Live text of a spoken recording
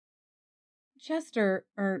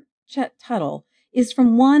Chet Tuttle, is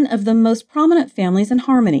from one of the most prominent families in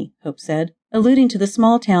Harmony, Hope said, alluding to the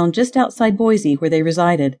small town just outside Boise where they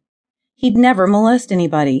resided. He'd never molest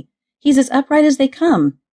anybody. He's as upright as they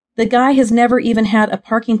come. The guy has never even had a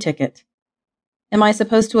parking ticket. Am I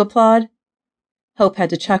supposed to applaud? Hope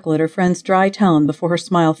had to chuckle at her friend's dry tone before her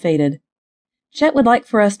smile faded. Chet would like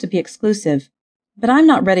for us to be exclusive, but I'm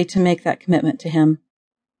not ready to make that commitment to him.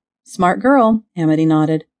 Smart girl, Amity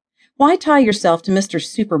nodded. Why tie yourself to Mr.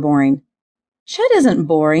 Super Boring? Chet isn't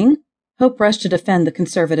boring. Hope rushed to defend the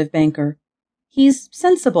conservative banker. He's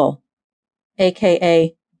sensible.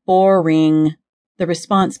 A.K.A. boring. The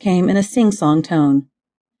response came in a sing-song tone.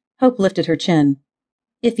 Hope lifted her chin.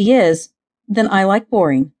 If he is, then I like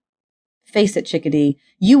boring. Face it, chickadee,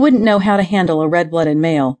 you wouldn't know how to handle a red-blooded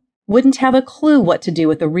male. Wouldn't have a clue what to do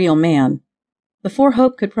with a real man. Before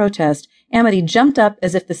Hope could protest, Amity jumped up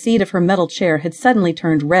as if the seat of her metal chair had suddenly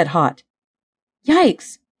turned red hot.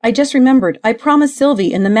 Yikes! I just remembered. I promised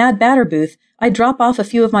Sylvie in the Mad Batter booth I'd drop off a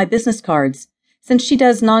few of my business cards. Since she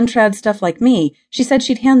does non-trad stuff like me, she said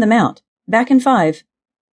she'd hand them out. Back in 5.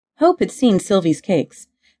 Hope had seen Sylvie's cakes.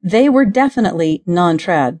 They were definitely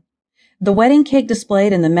non-trad. The wedding cake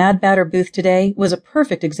displayed in the Mad Batter booth today was a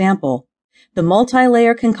perfect example. The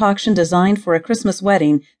multi-layer concoction designed for a Christmas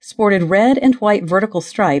wedding sported red and white vertical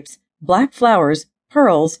stripes, black flowers,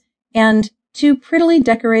 pearls, and 2 prettily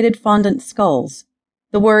decorated fondant skulls.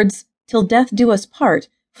 The words, "Till death do us part,"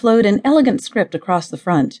 flowed in elegant script across the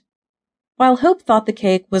front. While Hope thought the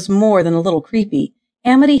cake was more than a little creepy,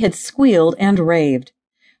 Amity had squealed and raved.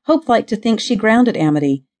 Hope liked to think she grounded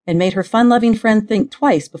Amity and made her fun-loving friend think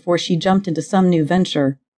twice before she jumped into some new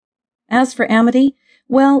venture. As for Amity,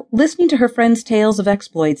 well, listening to her friend's tales of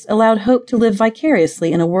exploits allowed Hope to live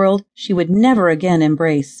vicariously in a world she would never again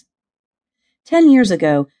embrace. 10 years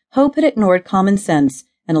ago, Hope had ignored common sense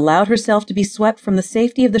and allowed herself to be swept from the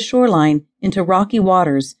safety of the shoreline into rocky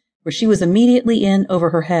waters, where she was immediately in over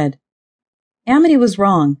her head. Amity was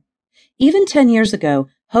wrong. Even 10 years ago,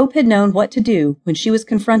 Hope had known what to do when she was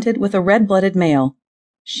confronted with a red-blooded male.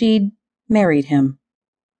 She'd married him.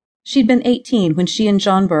 She'd been 18 when she and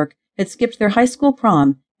John Burke had skipped their high school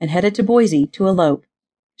prom and headed to Boise to elope.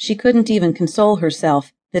 She couldn't even console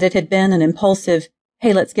herself that it had been an impulsive,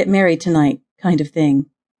 hey, let's get married tonight kind of thing.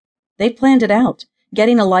 They'd planned it out,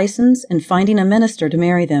 getting a license and finding a minister to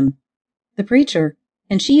marry them. The preacher,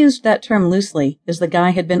 and she used that term loosely as the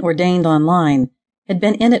guy had been ordained online, had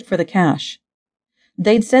been in it for the cash.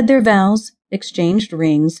 They'd said their vows, exchanged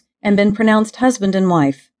rings, and been pronounced husband and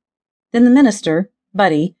wife. Then the minister,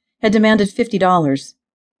 Buddy, had demanded $50.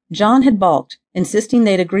 John had balked, insisting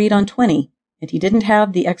they'd agreed on 20, and he didn't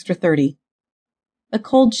have the extra 30. A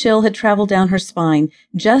cold chill had traveled down her spine,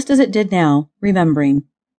 just as it did now, remembering.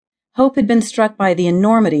 Hope had been struck by the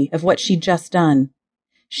enormity of what she'd just done.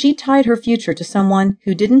 She tied her future to someone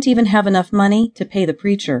who didn't even have enough money to pay the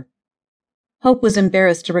preacher. Hope was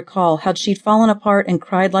embarrassed to recall how she'd fallen apart and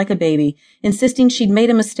cried like a baby, insisting she'd made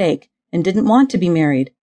a mistake and didn't want to be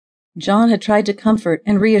married. John had tried to comfort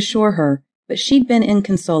and reassure her, but she'd been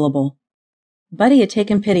inconsolable. Buddy had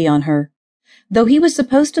taken pity on her. Though he was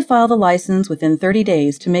supposed to file the license within 30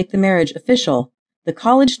 days to make the marriage official, the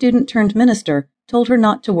college student turned minister told her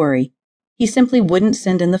not to worry. He simply wouldn't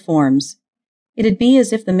send in the forms. It'd be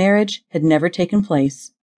as if the marriage had never taken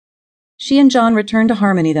place. She and John returned to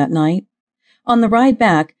Harmony that night. On the ride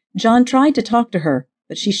back, John tried to talk to her,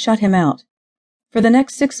 but she shut him out. For the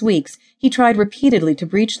next 6 weeks, he tried repeatedly to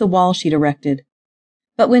breach the wall she'd erected.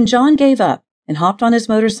 But when John gave up and hopped on his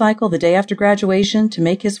motorcycle the day after graduation to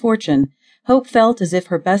make his fortune, Hope felt as if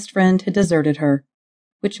her best friend had deserted her,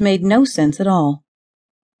 which made no sense at all.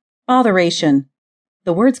 Botheration.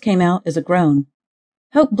 The words came out as a groan.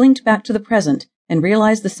 Hope blinked back to the present and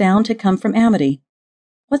realized the sound had come from Amity.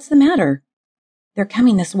 What's the matter? They're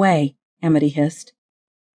coming this way, Amity hissed.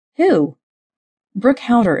 Who? Brooke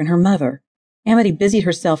Howder and her mother. Amity busied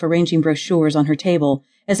herself arranging brochures on her table,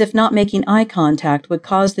 as if not making eye contact would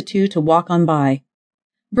cause the two to walk on by.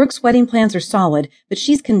 Brooke's wedding plans are solid, but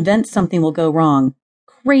she's convinced something will go wrong.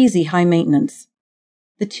 Crazy high maintenance.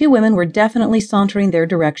 The 2 women were definitely sauntering their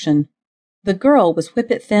direction. The girl was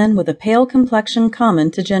whippet thin with a pale complexion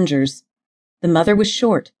common to gingers. The mother was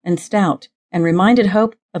short and stout and reminded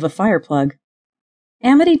Hope of a fire plug.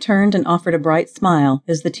 Amity turned and offered a bright smile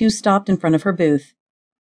as the 2 stopped in front of her booth.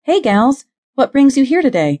 Hey, gals, what brings you here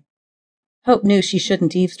today? Hope knew she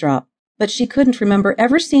shouldn't eavesdrop, but she couldn't remember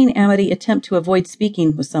ever seeing Amity attempt to avoid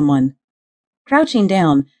speaking with someone. Crouching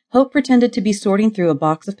down, Hope pretended to be sorting through a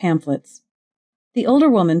box of pamphlets. The older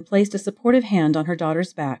woman placed a supportive hand on her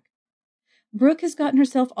daughter's back. Brooke has gotten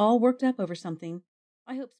herself all worked up over something. I hope